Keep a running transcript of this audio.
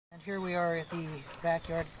Here we are at the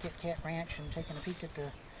backyard at the Kit Kat Ranch and taking a peek at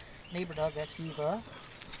the neighbor dog. That's Eva.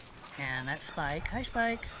 And that's Spike. Hi,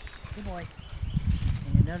 Spike. Good boy.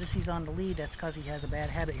 And you notice he's on the lead. That's because he has a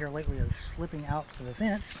bad habit here lately of slipping out to the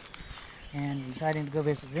fence and deciding to go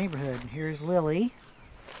visit the neighborhood. Here's Lily.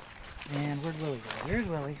 And where'd Willie go? Here's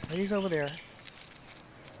Willie. Lily's over there.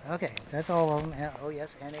 Okay, that's all of them. Oh,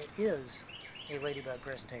 yes, and it is a ladybug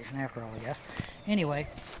presentation after all, I guess. Anyway,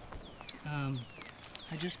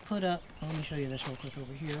 I just put up, let me show you this real quick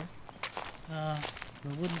over here. The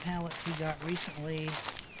wooden pallets we got recently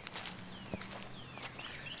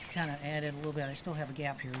kind of added a little bit. I still have a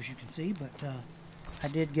gap here, as you can see, but I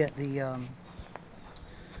did get the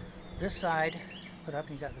this side put up,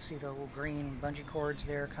 and you got to see the little green bungee cords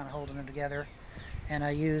there kind of holding them together. And I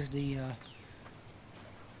used the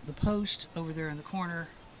post over there in the corner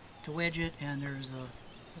to wedge it, and there's a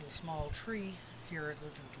little small tree here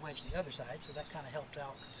to wedge the other side, so that kind of helped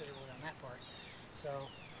out considerably on that part. So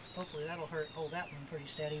hopefully that'll hold that one pretty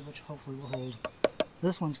steady, which hopefully will hold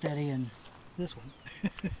this one steady and this one.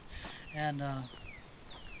 And I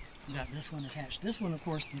got this one attached. This one, of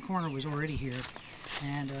course, in the corner was already here,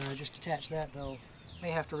 and just attach that, though.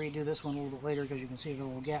 May have to redo this one a little bit later because you can see the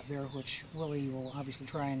little gap there, which Willie will obviously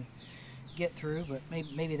try and get through, but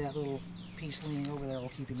maybe that little piece leaning over there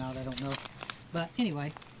will keep him out. I don't know. But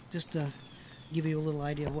anyway, just to give you a little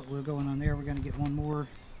idea of what we're going on there, we're going to get one more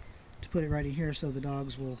to put it right in here so the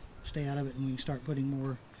dogs will stay out of it, and we can start putting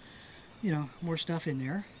more, you know, more stuff in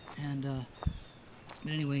there. And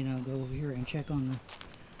but anyway, now go over here and check on the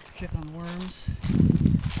worms.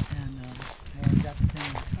 And I already got the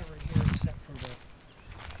thing covered here, except for the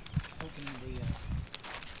opening the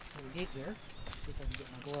little gate there. See if I can get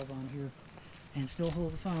my glove on here and still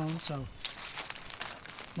hold the phone. So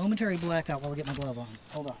momentary blackout while I get my glove on.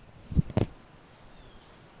 Hold on.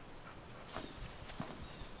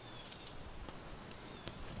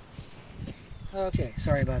 Okay,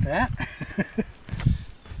 sorry about that.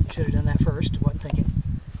 Should have done that first. Wasn't thinking.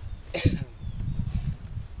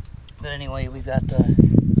 But anyway, we've got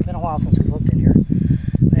been a while since we looked in here,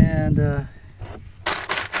 and the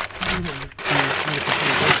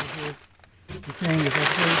thing is, I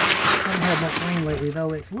haven't had much rain lately, though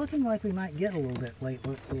it's looking like we might get a little bit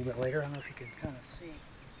later. I don't know if you can kind of see.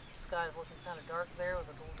 The sky's looking kind of dark there with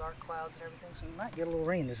the little dark clouds and everything, so we might get a little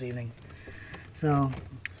rain this evening. So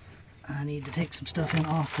I need to take some stuff in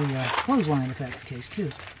off the clothesline if that's the case too.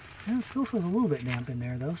 Well, it still feels a little bit damp in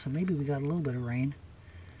there though, so maybe we got a little bit of rain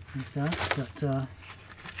and stuff. But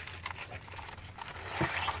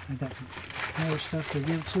I've got some more stuff to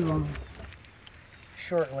give to them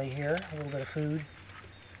shortly here. A little bit of food,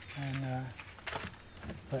 and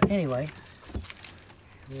but anyway,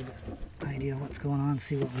 a little bit of idea of what's going on.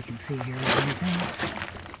 See what we can see here.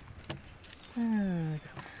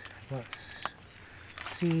 Got lots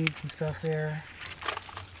seeds and stuff there.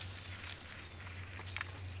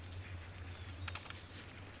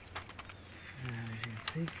 And as you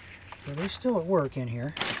can see, so they're still at work in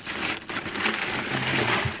here.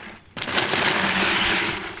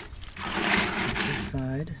 This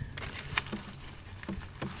side.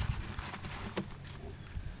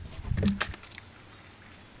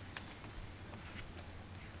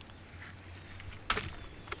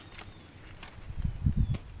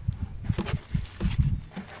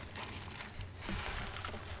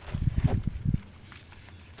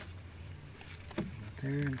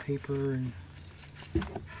 There, and paper, and you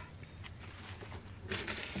can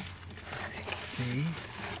see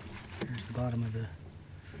there's the bottom of the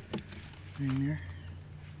thing there.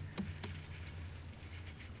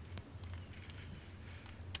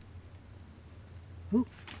 Oop,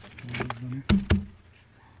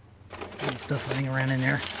 little stuff running around in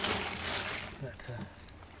there, but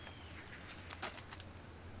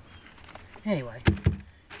anyway, you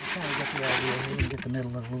kind of get the idea. We're going to get the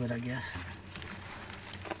middle of it a little bit, I guess.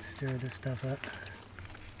 Stir this stuff up.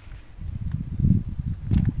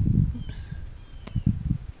 Oops.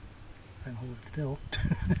 I can hold it still.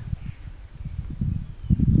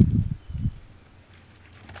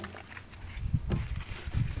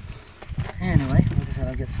 Anyway, like I said,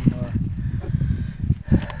 I'll get some more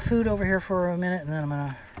food over here for a minute, and then I'm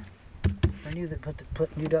gonna renew that.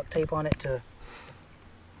 Put new duct tape on it to,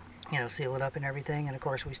 you know, seal it up and everything. And of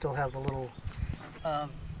course, we still have the little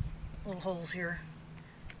holes here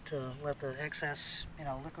to let the excess, you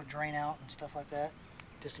know, liquid drain out and stuff like that,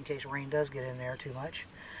 just in case rain does get in there too much.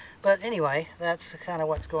 But anyway, that's kind of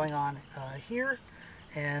what's going on here.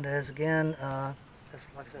 And as again, like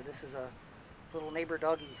I said, this is a little neighbor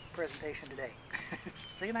doggy presentation today.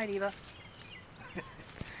 Say goodnight, Eva.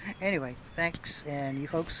 Anyway, thanks, and you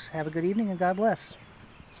folks have a good evening, and God bless.